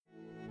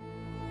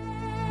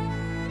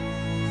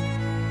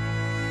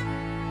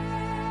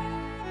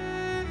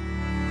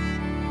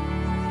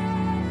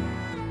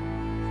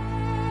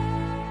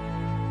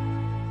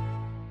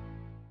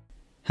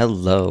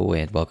Hello,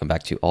 and welcome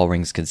back to All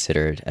Rings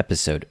Considered,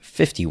 episode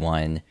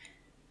 51,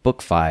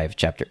 book 5,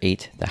 chapter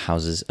 8, The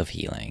Houses of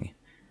Healing.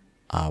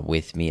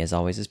 With me, as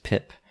always, is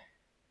Pip,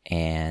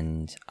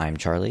 and I'm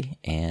Charlie,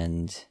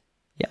 and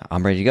yeah,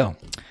 I'm ready to go.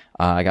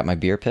 I got my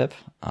beer, Pip.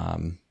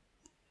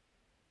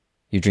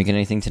 You drinking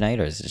anything tonight,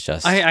 or is it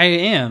just... I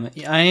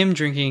am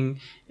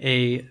drinking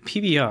a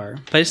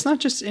PBR, but it's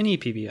not just any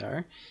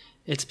PBR.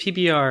 It's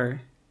PBR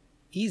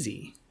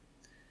Easy.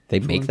 They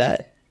make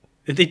that?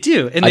 They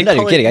do. And I'm they not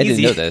even kidding. I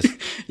didn't know this.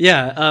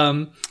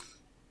 Yeah.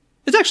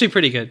 It's actually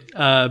pretty good,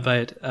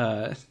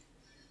 but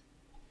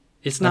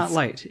it's not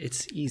light.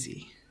 It's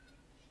easy.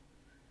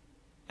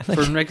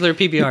 For regular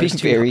PBRs, you're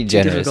being very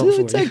generous.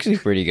 It's for actually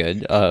pretty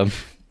good.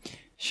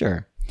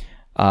 Sure.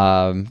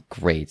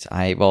 Great.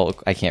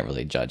 I can't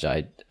really judge.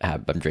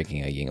 I'm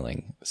drinking a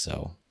Yingling,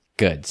 so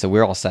good. So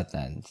we're all set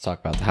then. Let's talk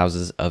about the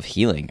Houses of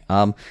Healing.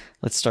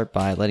 Let's start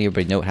by letting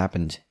everybody know what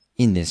happened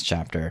in this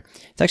chapter.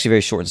 It's actually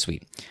very short and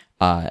sweet.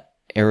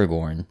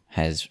 Aragorn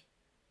has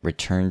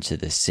returned to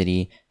the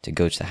city to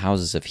go to the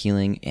Houses of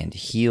Healing and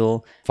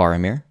heal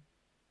Faramir,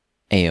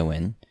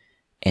 Éowyn,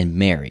 and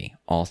Merry,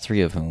 all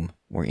three of whom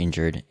were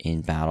injured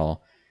in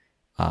battle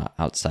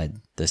outside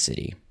the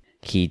city.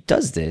 He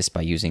does this by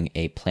using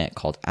a plant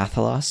called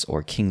Athelas,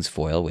 or King's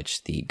Foil,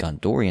 which the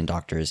Gondorian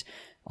doctors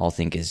all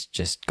think is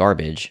just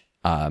garbage,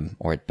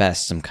 or at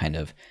best some kind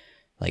of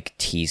like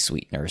tea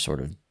sweetener sort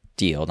of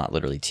deal. Not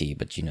literally tea,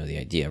 but you know the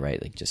idea,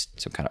 right? Like just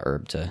some kind of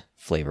herb to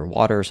flavor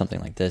water or something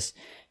like this,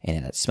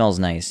 and it smells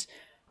nice,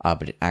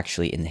 but it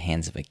actually, in the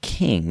hands of a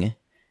king,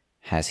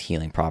 has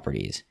healing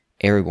properties.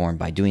 Aragorn,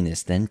 by doing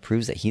this, then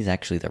proves that he's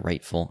actually the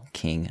rightful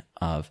king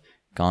of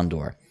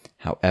Gondor.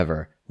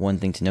 However, one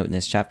thing to note in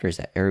this chapter is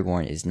that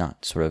Aragorn is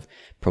not sort of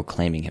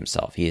proclaiming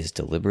himself. He is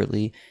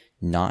deliberately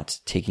not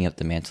taking up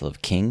the mantle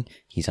of king.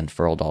 He's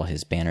unfurled all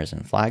his banners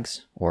and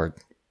flags, or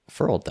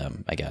furled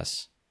them, I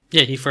guess.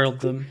 Yeah, he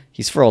furled them.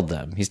 He's furled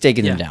them. He's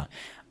taken them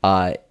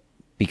down.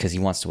 Because he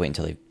wants to wait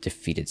until they've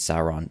defeated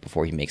Sauron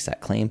before he makes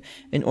that claim,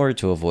 in order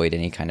to avoid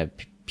any kind of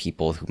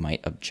people who might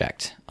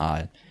object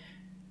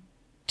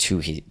to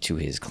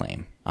his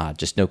claim.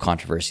 Just no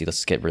controversy.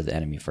 Let's get rid of the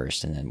enemy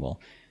first, and then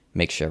we'll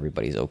make sure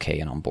everybody's okay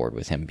and on board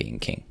with him being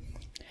king.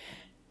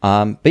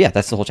 But yeah,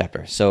 that's the whole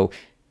chapter. So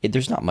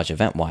there's not much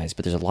event-wise,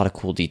 but there's a lot of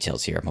cool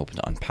details here I'm hoping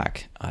to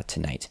unpack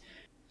tonight.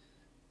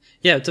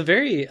 Yeah, it's a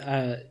very,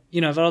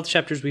 of all the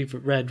chapters we've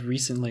read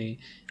recently,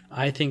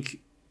 I think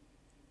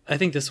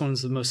this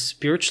one's the most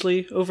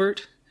spiritually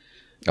overt.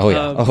 Oh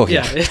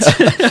yeah,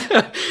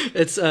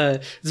 It's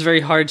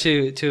very hard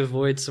to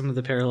avoid some of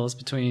the parallels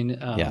between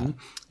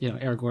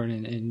Aragorn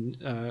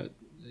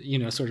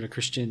and sort of a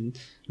Christian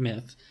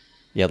myth.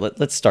 Yeah,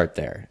 let's start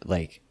there.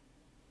 Like,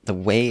 the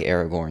way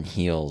Aragorn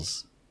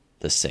heals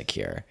the sick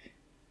here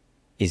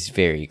is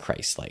very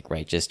Christ-like,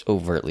 right? Just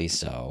overtly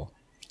so.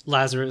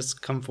 Lazarus,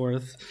 come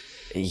forth.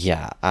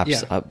 Yeah,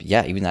 absolutely.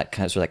 Yeah, even that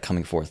kind of sort of that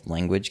coming forth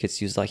language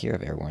gets used a lot here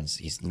of Aragorn's.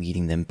 He's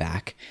leading them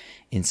back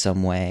in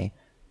some way.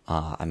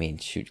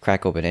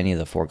 Crack open any of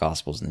the four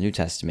Gospels in the New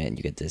Testament, and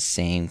you get the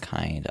same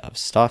kind of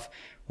stuff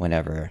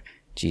whenever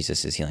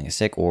Jesus is healing a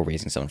sick or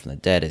raising someone from the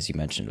dead, as you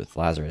mentioned with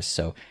Lazarus.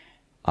 So,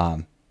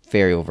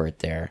 very overt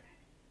there.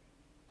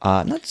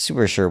 Not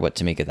super sure what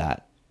to make of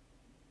that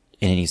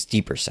in any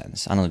deeper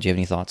sense. I don't know. Do you have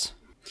any thoughts?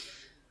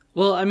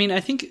 Well, I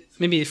think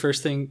maybe the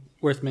first thing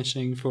worth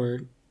mentioning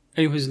for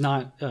anyone who's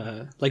not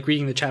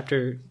reading the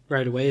chapter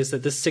right away is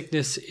that this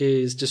sickness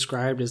is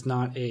described as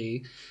not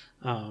a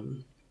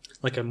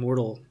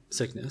mortal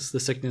sickness. The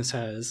sickness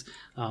has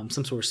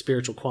some sort of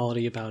spiritual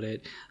quality about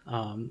it,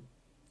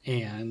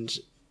 and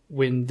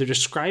when they're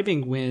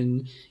describing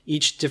when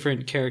each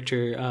different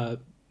character,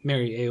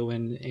 Merry,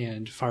 Éowyn,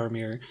 and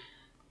Faramir,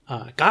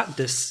 got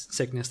this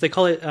sickness, they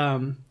call it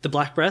the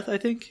Black Breath, I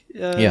think.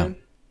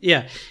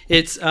 Yeah.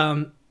 It's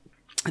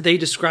they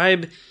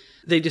describe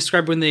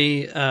when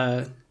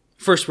they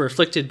first were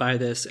afflicted by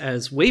this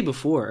as way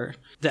before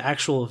the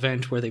actual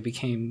event where they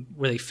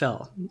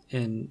fell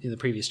in the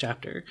previous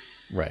chapter.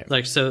 Right. For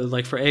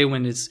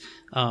Éowyn, it's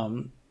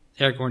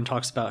Aragorn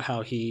talks about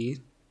how he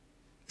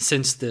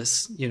sensed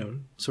this,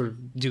 sort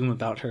of doom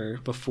about her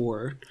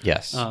before.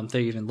 Yes.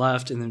 They even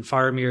left, and then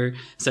Faramir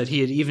said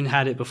he had even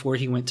had it before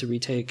he went to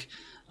retake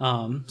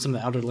some of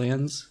the Outer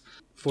Lands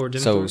for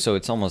Denethor. So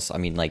it's almost,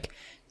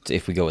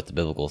 if we go with the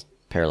biblical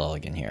parallel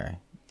again here,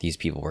 these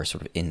people were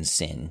sort of in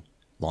sin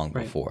long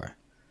before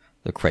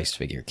the Christ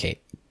figure came.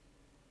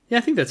 Yeah,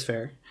 I think that's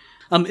fair.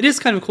 It is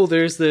kind of cool.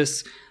 There's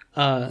this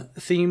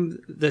theme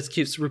that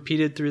keeps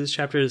repeated through this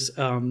chapter.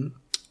 In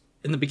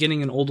the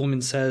beginning, an old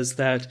woman says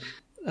that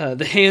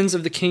the hands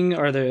of the king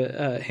are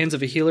the hands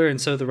of a healer,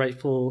 and so the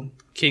rightful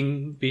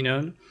king be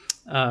known,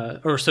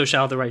 or so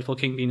shall the rightful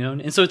king be known.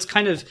 And so it's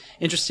kind of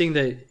interesting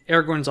that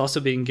Aragorn is also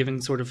being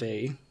given sort of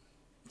a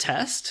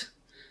test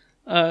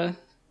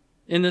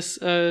in this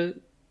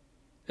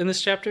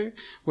chapter,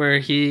 where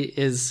he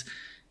is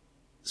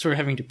sort of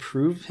having to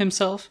prove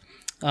himself.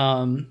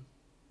 Thought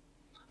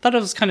it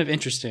was kind of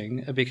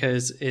interesting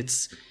because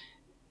it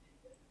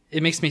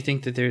makes me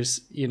think that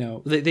there's,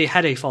 they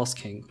had a false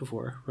king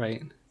before,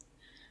 right?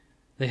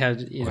 They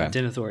had Okay.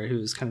 Denethor, who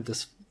was kind of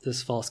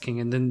this false king,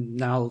 and then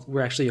now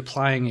we're actually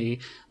applying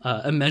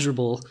a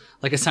measurable,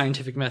 like a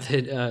scientific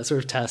method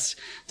sort of test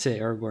to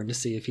Aragorn to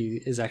see if he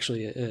is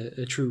actually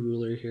a true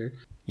ruler here.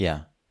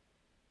 Yeah.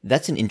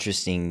 That's an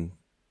interesting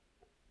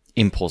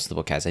impulse the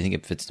book has. I think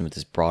it fits in with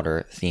this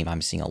broader theme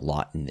I'm seeing a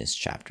lot in this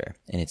chapter,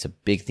 and it's a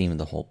big theme of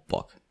the whole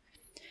book.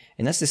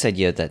 And that's this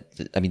idea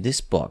that, I mean,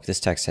 this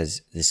text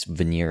has this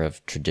veneer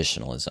of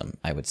traditionalism,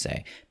 I would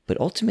say, but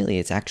ultimately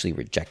it's actually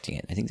rejecting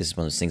it. I think this is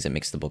one of those things that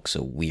makes the book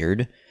so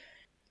weird.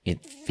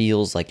 It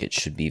feels like it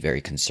should be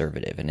very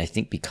conservative. And I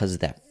think because of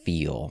that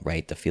feel,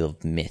 right, the feel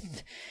of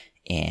myth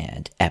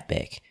and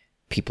epic,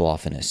 people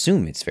often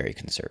assume it's very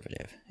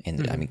conservative.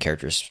 And I mean,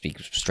 characters speak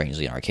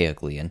strangely and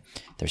archaically, and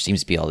there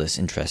seems to be all this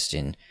interest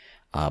in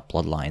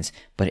bloodlines.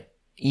 But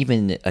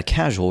even a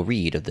casual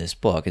read of this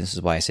book, and this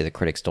is why I say the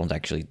critics don't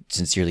actually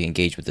sincerely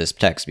engage with this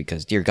text,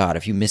 because, dear God,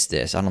 if you missed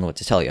this, I don't know what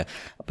to tell you.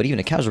 But even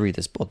a casual read of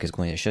this book is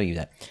going to show you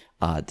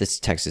that this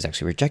text is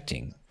actually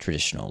rejecting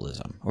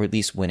traditionalism, or at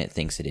least when it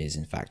thinks it is,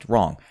 in fact,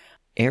 wrong.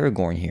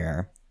 Aragorn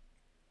here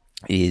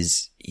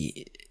is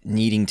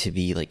needing to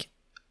be, like,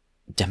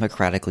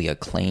 democratically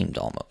acclaimed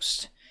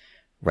almost,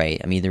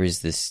 right? I mean, there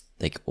is this,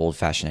 like,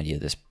 old-fashioned idea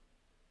of this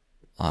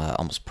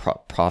almost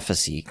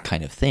prophecy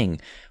kind of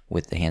thing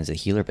with the hands of the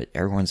healer, but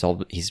Aragorn's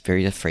he's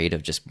very afraid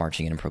of just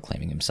marching in and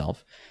proclaiming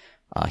himself.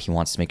 He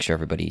wants to make sure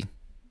everybody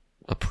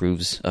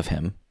approves of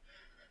him.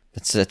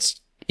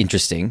 That's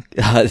interesting.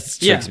 It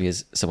strikes me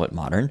as somewhat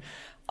modern.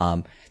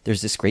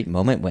 There's this great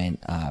moment when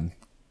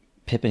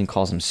Pippin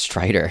calls him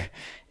Strider,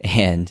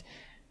 and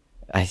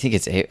I think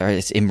it's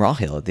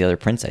Imrahil, the other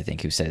prince, I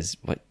think, who says,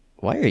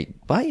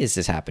 why is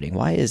this happening?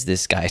 Why is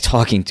this guy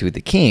talking to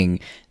the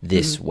king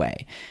this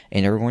way?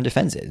 And Aragorn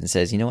defends it and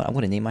says, you know what, I'm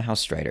going to name my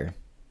house Strider.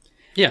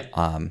 Yeah.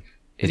 And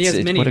he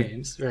has many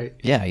names, right?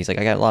 Yeah, he's like,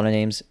 I got a lot of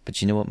names,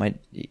 but you know what?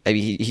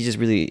 He just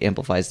really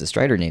amplifies the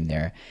Strider name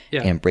there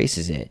and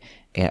embraces it.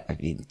 And, I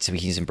mean, so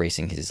he's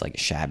embracing his, like,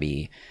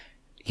 shabby,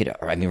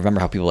 I mean, remember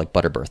how people like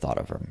Butterbur thought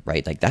of him,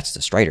 right? Like, that's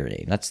the Strider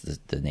name. That's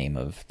the name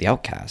of the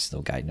outcast, the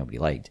guy nobody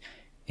liked.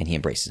 And he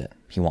embraces it.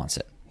 He wants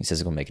it. He says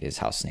he's going to make it his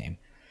house name.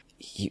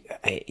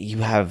 You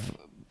have,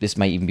 this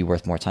might even be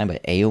worth more time,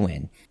 but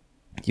Éowyn,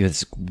 you have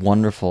this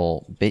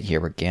wonderful bit here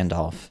where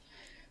Gandalf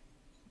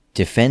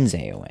defends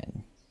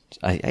Éowyn.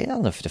 I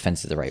don't know if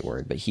defense is the right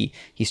word, but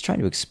he's trying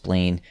to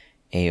explain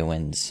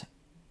Éowyn's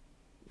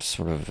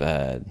sort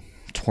of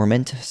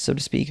torment, so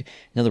to speak.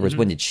 In other words,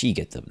 when did she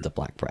get the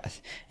Black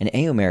Breath? And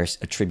Éomer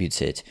attributes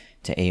it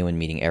to Éowyn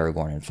meeting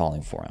Aragorn and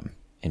falling for him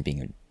and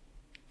being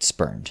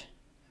spurned.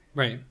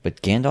 Right.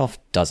 But Gandalf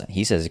doesn't.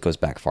 He says it goes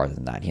back farther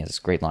than that. He has this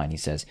great line. He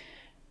says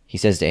to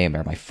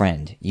Éomer, my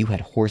friend, you had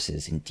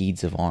horses and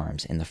deeds of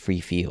arms in the free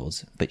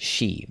fields, but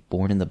she,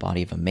 born in the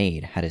body of a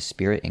maid, had a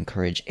spirit and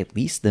courage at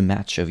least the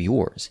match of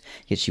yours.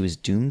 Yet she was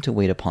doomed to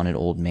wait upon an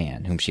old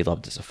man, whom she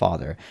loved as a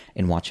father,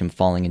 and watch him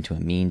falling into a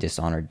mean,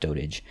 dishonored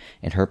dotage,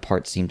 and her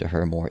part seemed to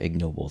her more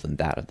ignoble than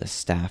that of the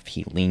staff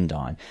he leaned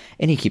on.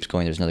 And he keeps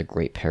going. There's another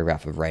great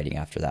paragraph of writing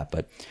after that,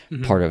 but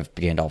part of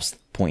Gandalf's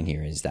point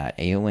here is that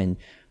Éowyn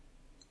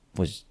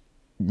was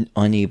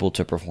unable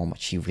to perform what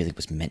she really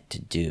was meant to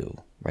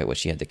do, right? What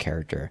she had the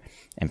character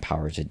and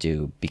power to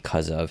do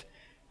because of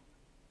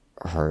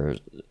her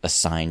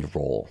assigned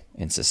role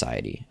in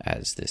society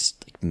as this,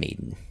 like,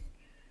 maiden.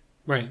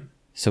 Right.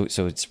 So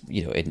it's,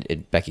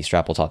 and Becky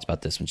Strapple talked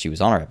about this when she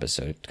was on our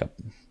episode,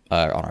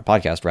 on our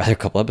podcast, rather, a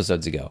couple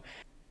episodes ago.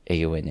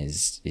 Éowyn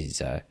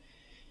is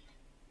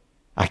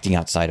acting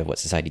outside of what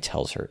society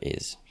tells her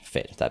is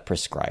fit, that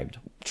prescribed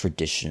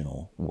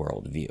traditional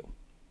worldview.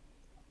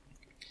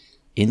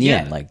 In the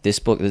end, like, the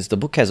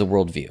book has a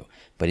worldview,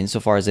 but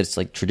insofar as it's,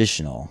 like,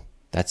 traditional,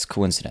 that's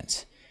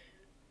coincidence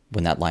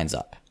when that lines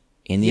up.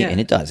 And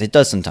it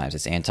does sometimes.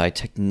 It's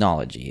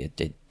anti-technology.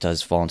 It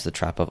does fall into the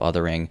trap of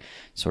othering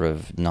sort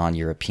of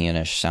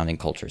non-Europeanish sounding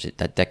cultures.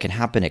 That can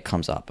happen. It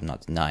comes up. I'm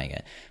not denying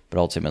it. But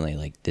ultimately,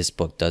 like, this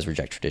book does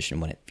reject tradition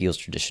when it feels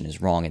tradition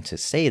is wrong. And to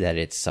say that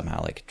it's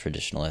somehow, like,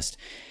 traditionalist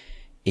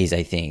is,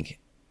 I think,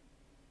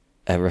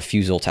 a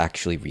refusal to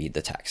actually read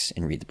the text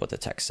and read what the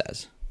text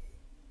says.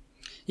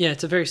 Yeah,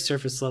 it's a very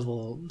surface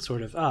level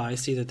sort of, I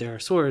see that there are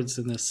swords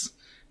in this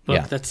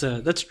book. Yeah.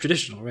 That's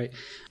traditional, right?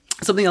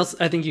 Something else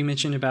I think you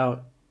mentioned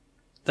about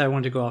that I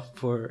wanted to go off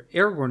for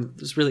Aragorn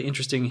is really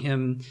interesting.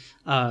 Him,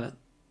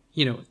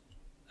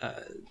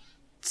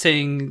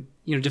 saying,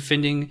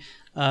 defending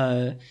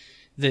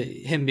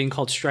him being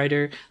called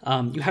Strider.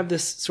 You have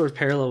this sort of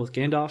parallel with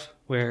Gandalf,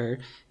 where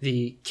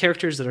the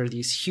characters that are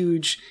these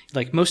huge,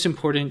 like, most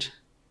important,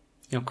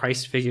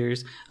 Christ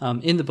figures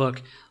in the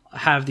book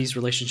have these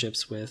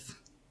relationships with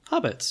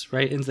hobbits,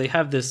 right? And they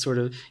have this sort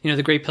of,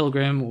 the Great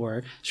Pilgrim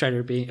or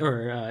Strider being,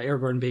 or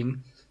Aragorn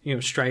being,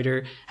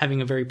 Strider, having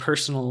a very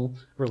personal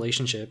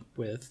relationship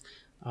with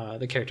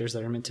the characters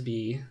that are meant to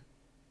be,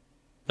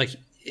 like,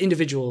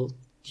 individual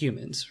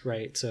humans,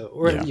 right? So,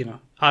 or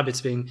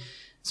hobbits being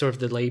sort of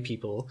the lay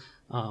people,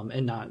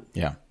 and not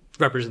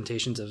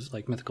representations of,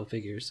 like, mythical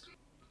figures.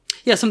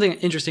 Yeah, something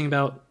interesting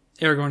about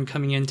Aragorn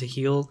coming in to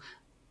heal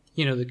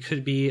that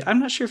could be. I'm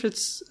not sure if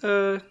it's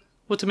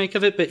what to make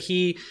of it, but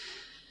he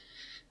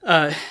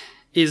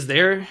is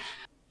there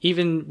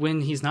even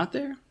when he's not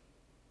there.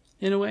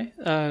 In a way,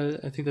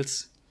 I think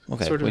that's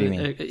Okay, sort of. what do you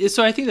mean?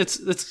 So I think that's.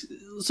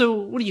 So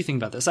what do you think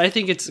about this? I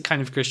think it's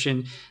kind of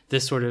Christian.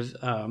 This sort of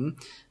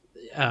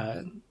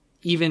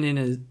even in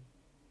a.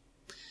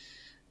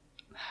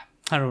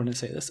 I don't want to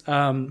say this.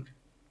 The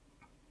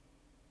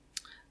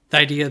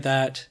idea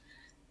that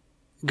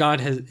God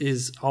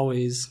is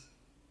always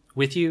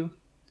with you,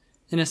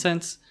 in a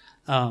sense,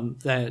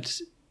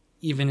 that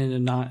even in a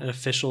not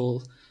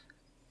official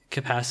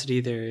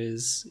capacity, there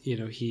is,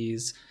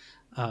 he's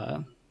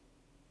there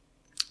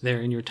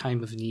in your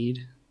time of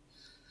need.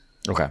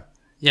 Okay.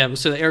 Yeah,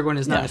 so Aragorn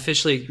is not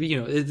officially,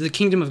 the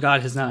kingdom of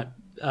God has not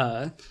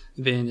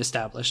been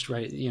established,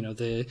 right?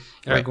 The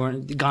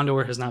Aragorn,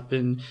 Gondor has not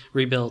been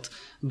rebuilt,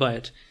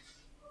 but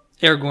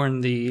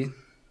Aragorn, the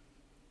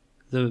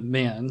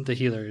man, the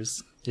healer,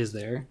 is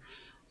there.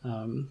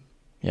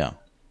 Yeah.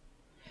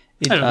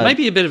 I don't know. It might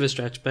be a bit of a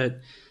stretch, but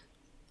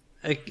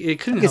it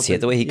couldn't. I can see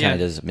it. The way he kind of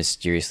does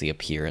mysteriously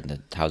appear in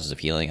the Houses of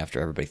Healing after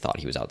everybody thought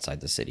he was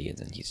outside the city, and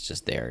then he's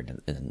just there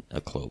in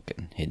a cloak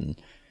and hidden.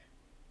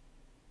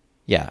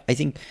 Yeah, I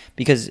think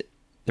because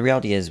the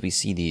reality is we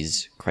see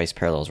these Christ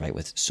parallels, right,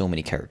 with so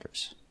many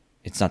characters.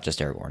 It's not just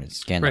Aragorn.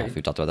 It's Gandalf. Right.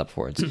 We've talked about that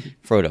before. It's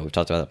Frodo. We've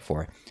talked about that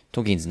before.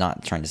 Tolkien's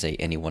not trying to say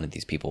any one of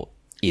these people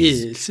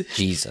is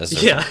Jesus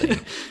or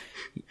something.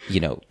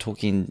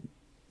 Tolkien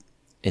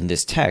in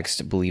this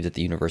text believed that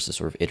the universe is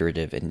sort of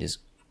iterative and is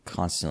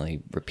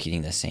constantly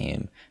repeating the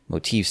same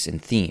motifs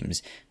and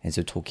themes. And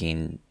so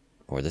Tolkien,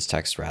 or this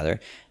text rather,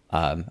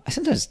 I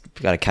sometimes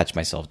got to catch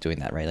myself doing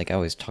that, right? Like I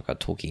always talk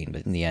about Tolkien,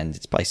 but in the end,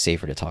 it's probably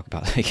safer to talk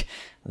about like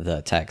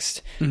the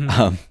text.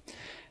 Mm-hmm.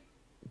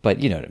 But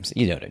you know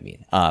what I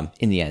mean.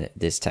 In the end,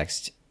 this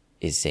text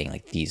is saying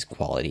like these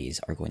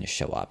qualities are going to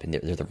show up, and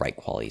they're the right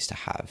qualities to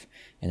have,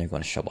 and they're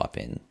going to show up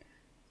in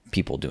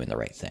people doing the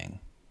right thing,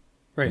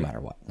 right, no matter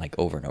what, like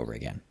over and over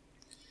again.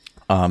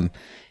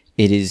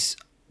 It is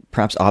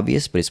perhaps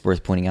obvious, but it's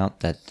worth pointing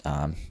out that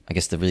I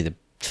guess the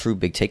true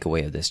big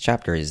takeaway of this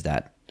chapter is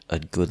that a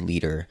good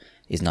leader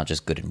is not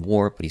just good in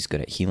war, but he's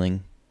good at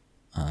healing.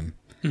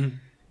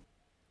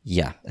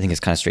 Yeah, I think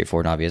it's kind of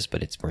straightforward and obvious,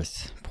 but it's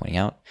worth pointing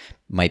out.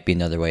 Might be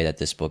another way that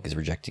this book is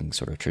rejecting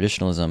sort of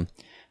traditionalism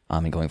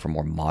and going for a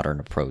more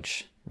modern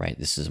approach, right?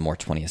 This is a more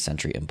 20th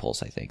century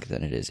impulse, I think,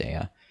 than it is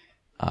a,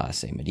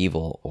 say,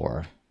 medieval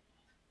or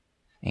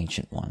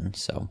ancient one.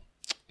 So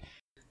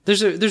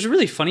there's a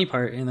really funny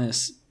part in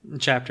this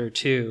chapter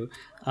too.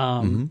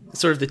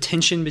 Sort of the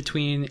tension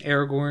between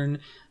Aragorn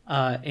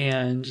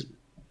and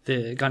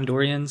the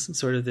Gondorians,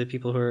 sort of the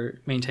people who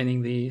are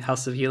maintaining the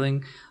House of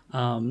Healing.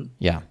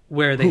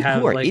 Where they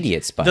have who are like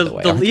idiots, by the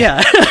way.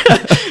 Yeah,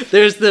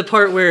 there's the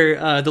part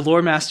where the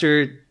lore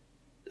master,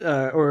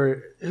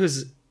 or who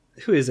is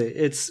it?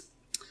 It's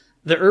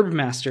the herb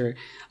master,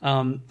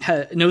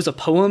 knows a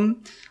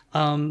poem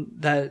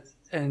that.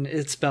 And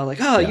it's about like,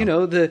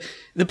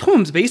 the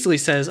poems basically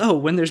says,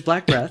 when there's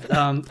black breath,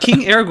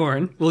 King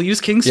Aragorn will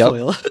use King's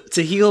Foil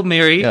to heal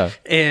Merry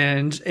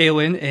and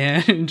Éowyn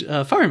and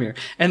Faramir.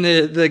 And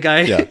the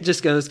guy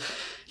just goes,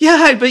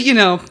 but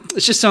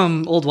it's just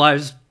some old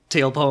wives'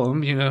 tale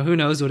poem. Who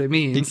knows what it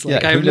means?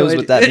 Like, who knows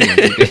what that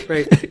means?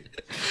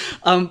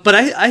 Right. But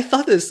I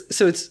thought this,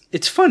 so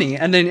it's funny.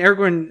 And then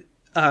Aragorn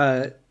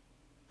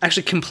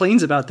actually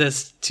complains about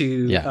this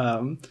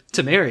to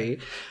Merry.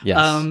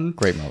 Yes,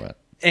 great moment.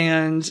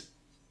 And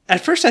at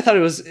first I thought it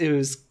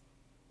was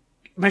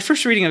my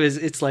first reading of it is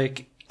it's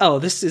like,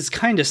 this is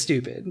kind of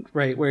stupid,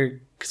 right?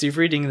 Because you're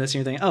reading this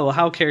and you're thinking,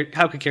 how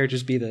could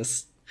characters be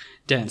this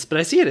dense? But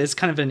I see it as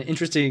kind of an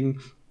interesting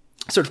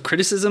sort of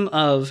criticism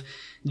of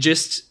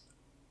just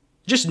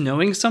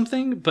knowing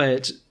something,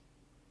 but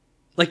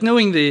like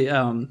knowing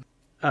the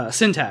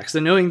syntax,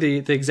 and knowing the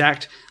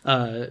exact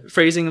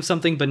phrasing of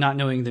something, but not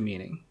knowing the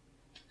meaning.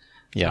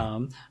 Yeah.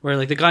 Where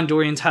like the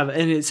Gondorians have,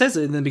 and it says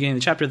in the beginning of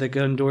the chapter that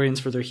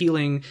Gondorians, for their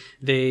healing,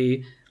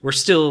 they were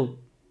still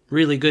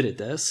really good at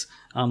this.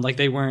 Like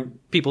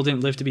people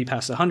didn't live to be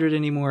past 100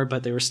 anymore,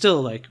 but they were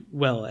still like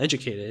well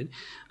educated.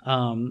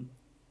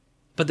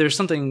 But there's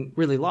something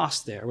really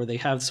lost there, where they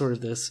have sort of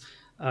this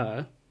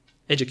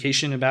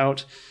education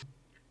about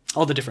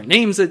all the different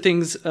names that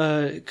things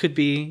could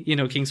be,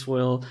 King's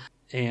Foil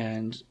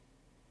and,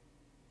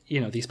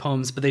 these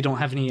poems, but they don't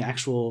have any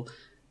actual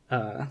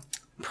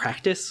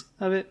practice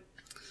of it.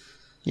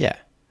 Yeah.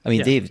 I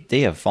mean, they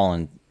have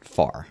fallen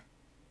far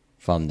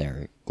from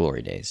their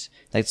glory days.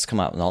 That's come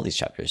out in all these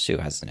chapters too,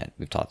 hasn't it?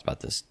 We've talked about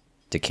this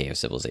decay of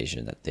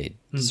civilization that they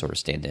sort of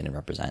stand in and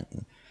represent.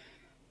 And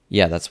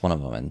that's one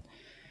of them. And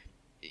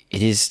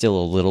it is still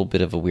a little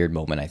bit of a weird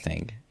moment, I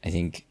think. I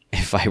think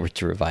if I were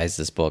to revise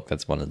this book,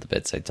 that's one of the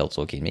bits I'd tell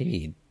Tolkien,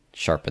 maybe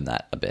sharpen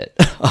that a bit.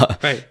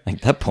 Right.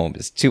 Like, that poem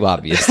is too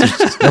obvious. There's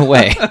just no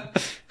way.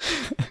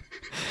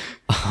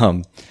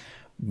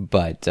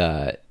 But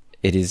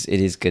it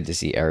is good to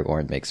see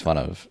Aragorn makes fun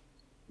of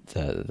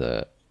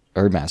the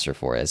Erdmaster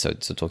for it. So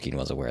Tolkien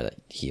was aware that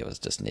he was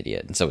just an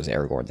idiot, and so was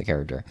Aragorn, the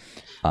character.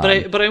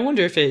 But I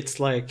wonder if it's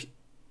like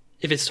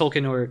if it's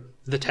Tolkien or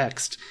the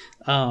text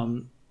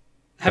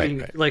having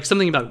Right. like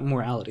something about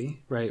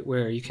morality, right?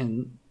 Where you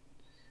can,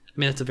 I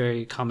mean, that's a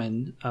very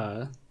common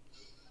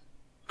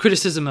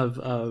criticism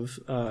of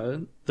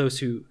those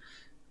who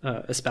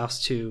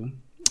espouse to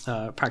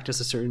practice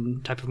a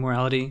certain type of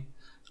morality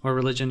or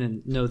religion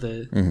and know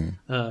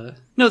the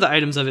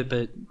items of it,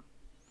 but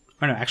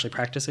are not actually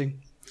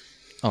practicing.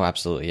 Oh,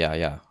 absolutely.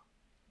 Yeah.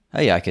 Oh,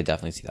 yeah, I could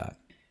definitely see that.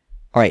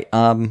 All right.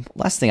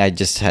 Last thing I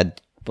just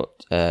had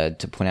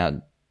to point out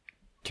in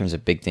terms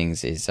of big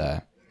things is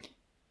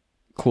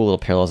cool little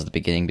parallels at the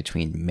beginning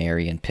between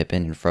Merry and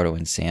Pippin and Frodo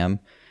and Sam.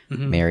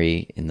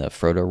 Merry in the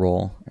Frodo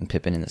role and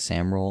Pippin in the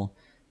Sam role.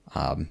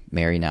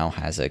 Merry now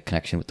has a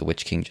connection with the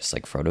Witch King just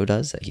like Frodo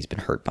does, that he's been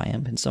hurt by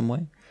him in some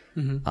way.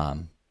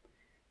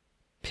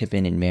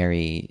 Pippin and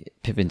Merry,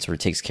 Pippin sort of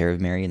takes care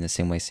of Merry in the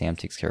same way Sam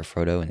takes care of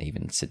Frodo, and they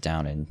even sit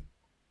down and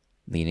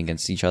lean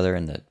against each other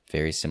in the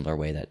very similar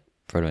way that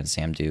Frodo and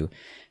Sam do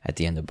at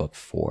the end of book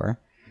 4.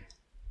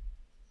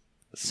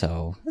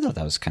 So I thought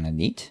that was kind of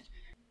neat.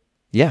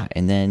 Yeah,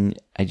 and then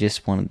I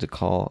just wanted to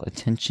call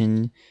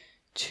attention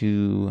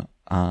to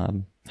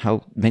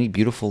how many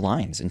beautiful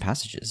lines and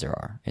passages there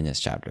are in this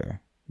chapter.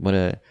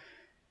 I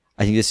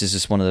think this is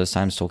just one of those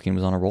times Tolkien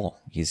was on a roll.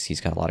 He's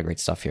got a lot of great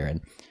stuff here,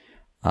 and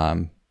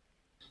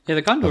Yeah,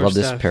 the Gondor I love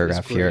this stuff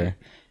paragraph is great. here.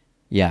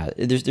 Yeah,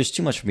 there's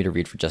too much for me to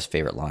read for just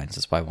favorite lines.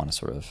 That's why I want to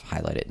sort of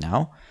highlight it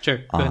now. Sure.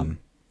 Go ahead.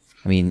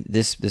 I mean,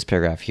 this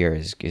paragraph here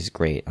is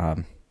great.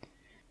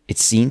 It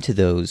seemed to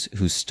those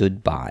who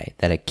stood by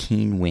that a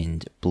keen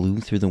wind blew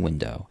through the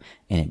window,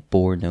 and it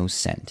bore no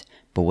scent,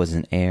 but was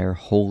an air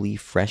wholly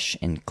fresh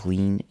and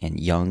clean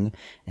and young,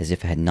 as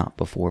if it had not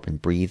before been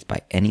breathed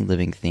by any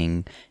living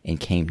thing,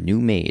 and came new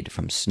made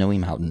from snowy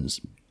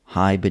mountains,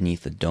 high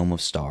beneath a dome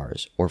of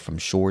stars, or from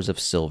shores of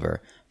silver,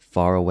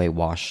 far away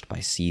washed by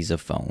seas of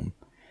foam.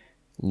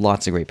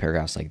 Lots of great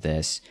paragraphs like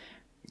this.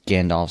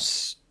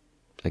 Gandalf's,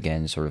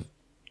 again, sort of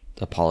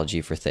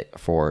apology for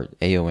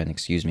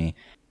Éowyn,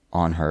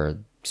 on her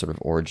sort of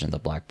origin of the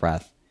Black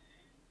Breath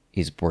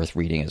is worth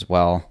reading as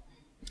well.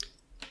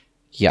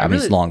 Yeah, I mean,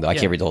 it's long, though. I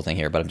can't read the whole thing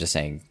here, but I'm just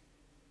saying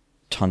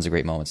tons of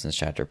great moments in this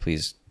chapter.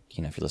 Please, if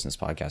you're listening to this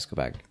podcast, go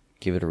back,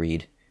 give it a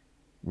read.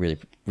 Really,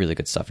 really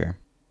good stuff here.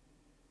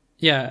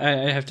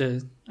 Yeah, I have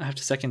to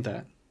second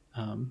that.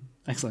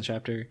 Excellent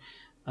chapter.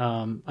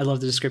 I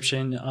love the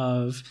description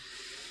of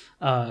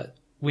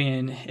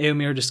when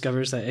Éomer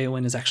discovers that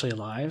Éowyn is actually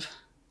alive.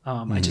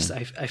 I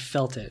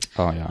felt it.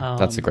 Oh yeah,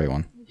 that's a great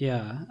one.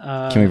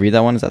 Yeah. Can we read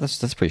that one?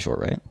 That's pretty short,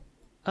 right?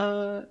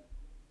 Yeah,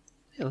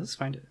 let's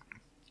find it.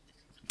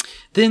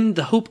 Then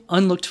the hope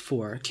unlooked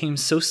for came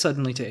so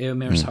suddenly to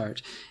Éomer's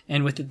heart,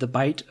 and with it the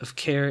bite of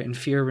care and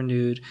fear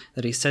renewed,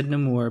 that he said no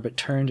more, but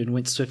turned and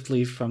went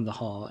swiftly from the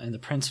hall, and the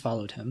prince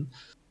followed him.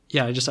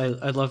 Yeah,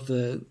 I love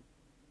the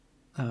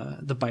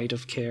bite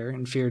of care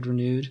and fear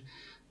renewed.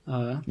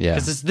 Yeah,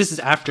 because this is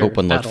after hope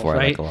unlooked battle, for,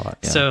 right? I like a lot.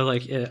 Yeah. So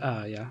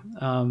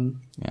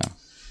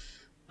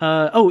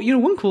Yeah.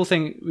 One cool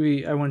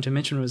thing I wanted to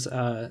mention was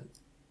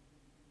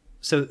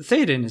so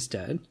Theoden is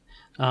dead,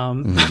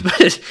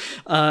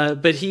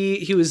 but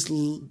he was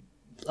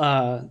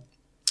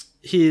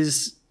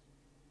his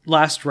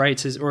last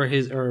rites, his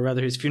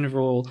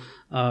funeral,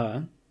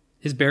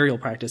 his burial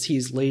practice.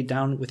 He's laid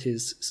down with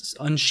his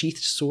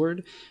unsheathed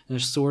sword, and a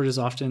sword is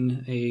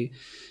often a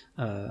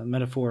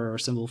metaphor or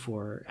symbol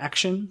for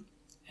action.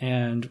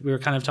 And we were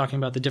kind of talking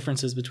about the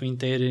differences between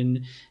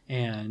Theoden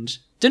and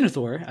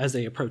Denethor as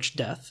they approach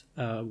death.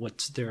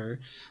 What's their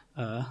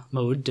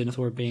mode?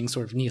 Denethor being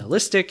sort of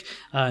nihilistic,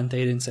 and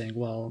Theoden saying,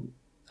 well,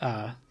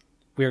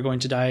 we are going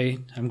to die.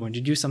 I'm going to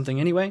do something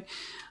anyway.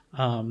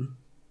 So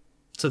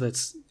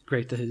that's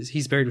great that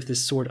he's buried with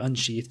his sword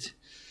unsheathed.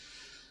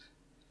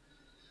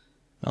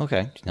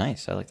 Okay,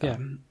 nice. I like that.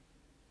 Yeah.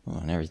 Oh,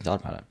 I never even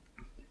thought about it.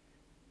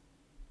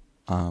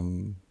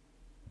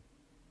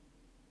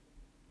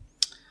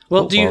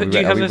 Well, Oh, do you are we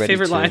have a ready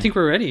favorite line? to- I think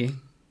we're ready.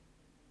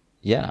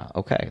 Yeah,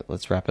 okay,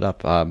 let's wrap it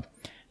up.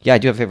 Yeah, I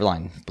do have a favorite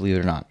line, believe it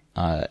or not.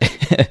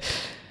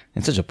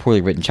 It's such a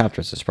poorly written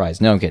chapter, it's a surprise.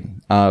 No, I'm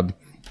kidding.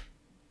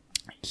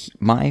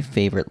 My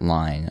favorite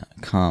line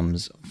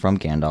comes from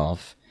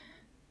Gandalf.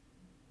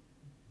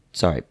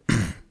 Sorry.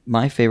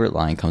 My favorite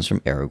line comes from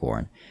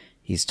Aragorn.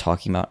 He's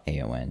talking about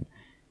Éowyn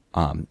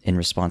in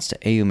response to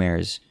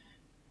Éomer's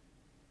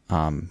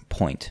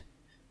point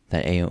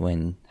that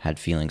Éowyn had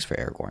feelings for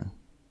Aragorn.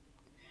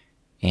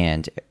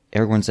 And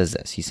Aragorn says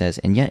this. He says,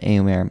 "And yet,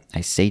 Éomer,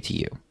 I say to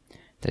you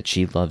that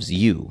she loves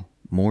you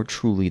more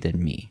truly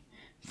than me,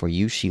 for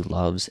you she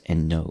loves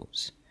and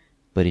knows.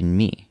 But in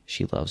me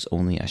she loves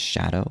only a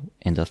shadow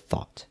and a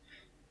thought,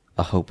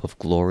 a hope of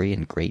glory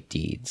and great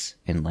deeds,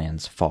 and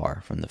lands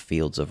far from the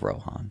fields of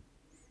Rohan."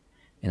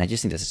 And I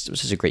just think that's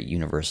such a great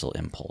universal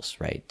impulse,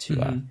 right?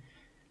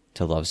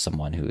 To love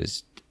someone who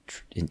is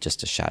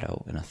just a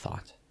shadow and a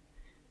thought.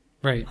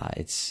 Right.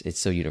 It's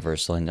so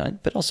universal,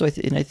 but also I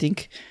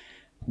think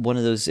one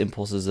of those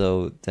impulses,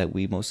 though, that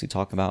we mostly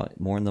talk about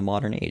more in the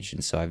modern age.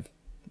 And so I've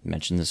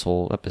mentioned this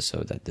whole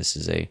episode that this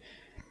is a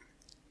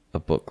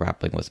book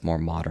grappling with more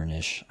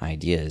modernish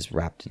ideas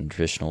wrapped in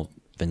traditional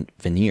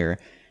veneer.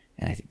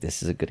 And I think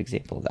this is a good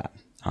example of that.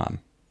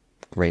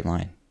 Great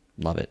line.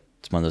 Love it.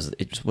 It's one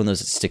of those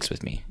that sticks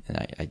with me.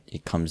 And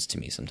it comes to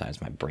me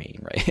sometimes, my brain,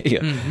 right? Yeah.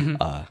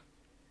 Mm-hmm.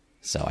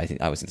 So I think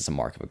it's a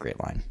mark of a great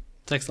line.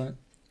 It's excellent.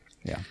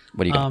 Yeah.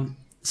 What do you got?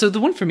 So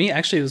the one for me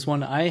actually was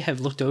one I have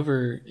looked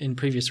over in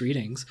previous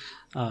readings,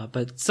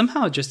 but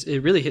somehow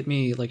it really hit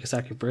me like a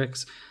sack of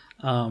bricks.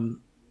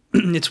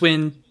 It's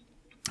when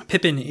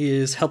Pippin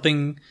is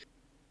helping.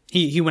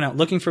 He went out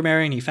looking for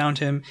Merry and he found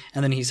him,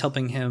 and then he's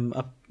helping him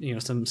up,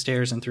 some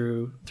stairs and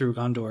through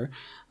Gondor,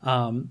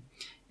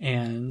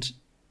 and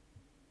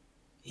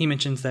he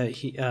mentions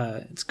that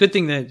it's a good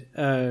thing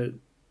that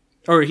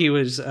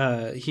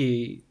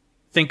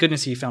thank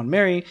goodness he found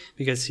Merry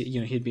because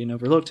he'd been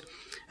overlooked.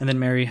 And then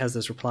Merry has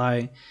this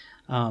reply,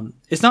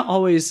 "It's not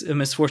always a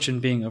misfortune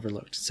being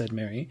overlooked," said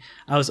Merry.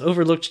 "I was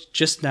overlooked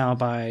just now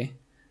by...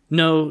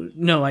 No,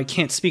 I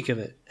can't speak of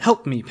it.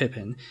 Help me,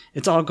 Pippin.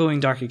 It's all going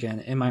dark again,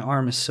 and my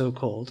arm is so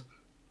cold."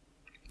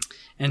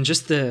 And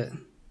just I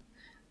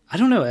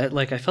don't know,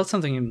 I felt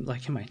something in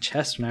my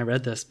chest when I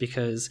read this,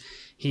 because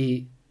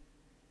it's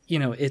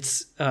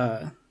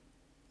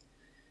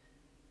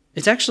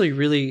actually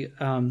really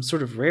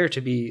sort of rare to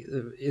be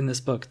in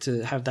this book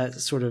to have that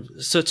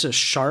such a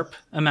sharp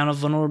amount of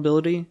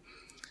vulnerability.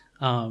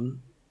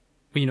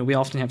 We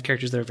often have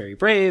characters that are very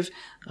brave,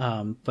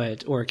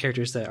 or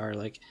characters that are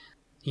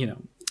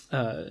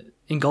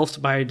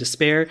engulfed by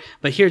despair.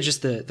 But here,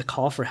 just the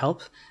call for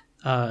help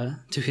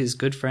to his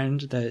good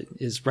friend that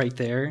is right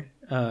there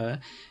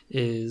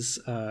is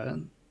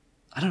I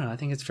don't know. I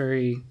think it's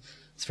very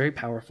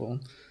powerful.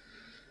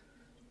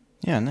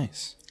 Yeah,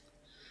 nice.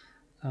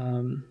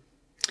 And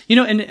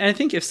I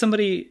think if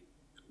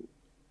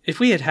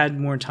we had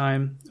more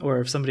time, or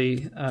if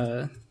somebody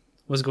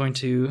was going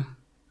to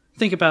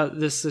think about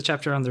this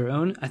chapter on their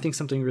own, I think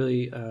something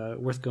really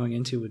worth going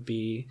into would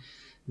be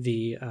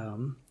the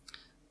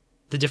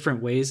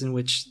different ways in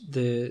which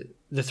the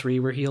three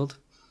were healed.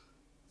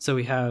 So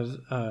we have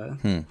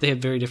they have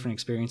very different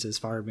experiences.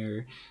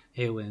 Faramir,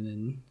 Éowyn,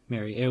 and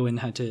Merry. Éowyn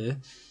had to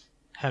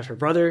have her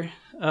brother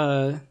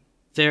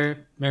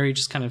there. Merry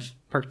just kind of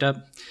perked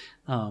up.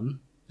 And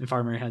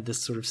Faramir had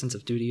this sort of sense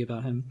of duty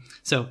about him.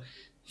 So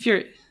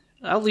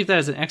I'll leave that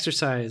as an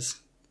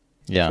exercise.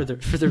 Yeah.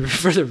 For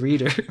the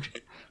reader.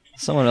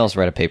 Someone else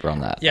write a paper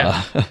on that.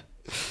 Yeah.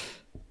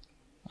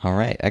 All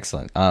right.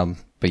 Excellent.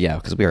 But yeah,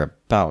 because we are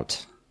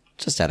about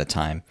just out of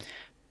time.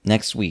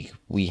 Next week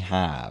we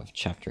have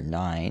chapter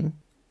 9,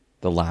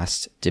 The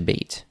Last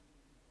Debate.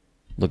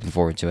 Looking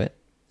forward to it,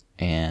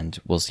 and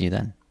we'll see you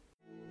then.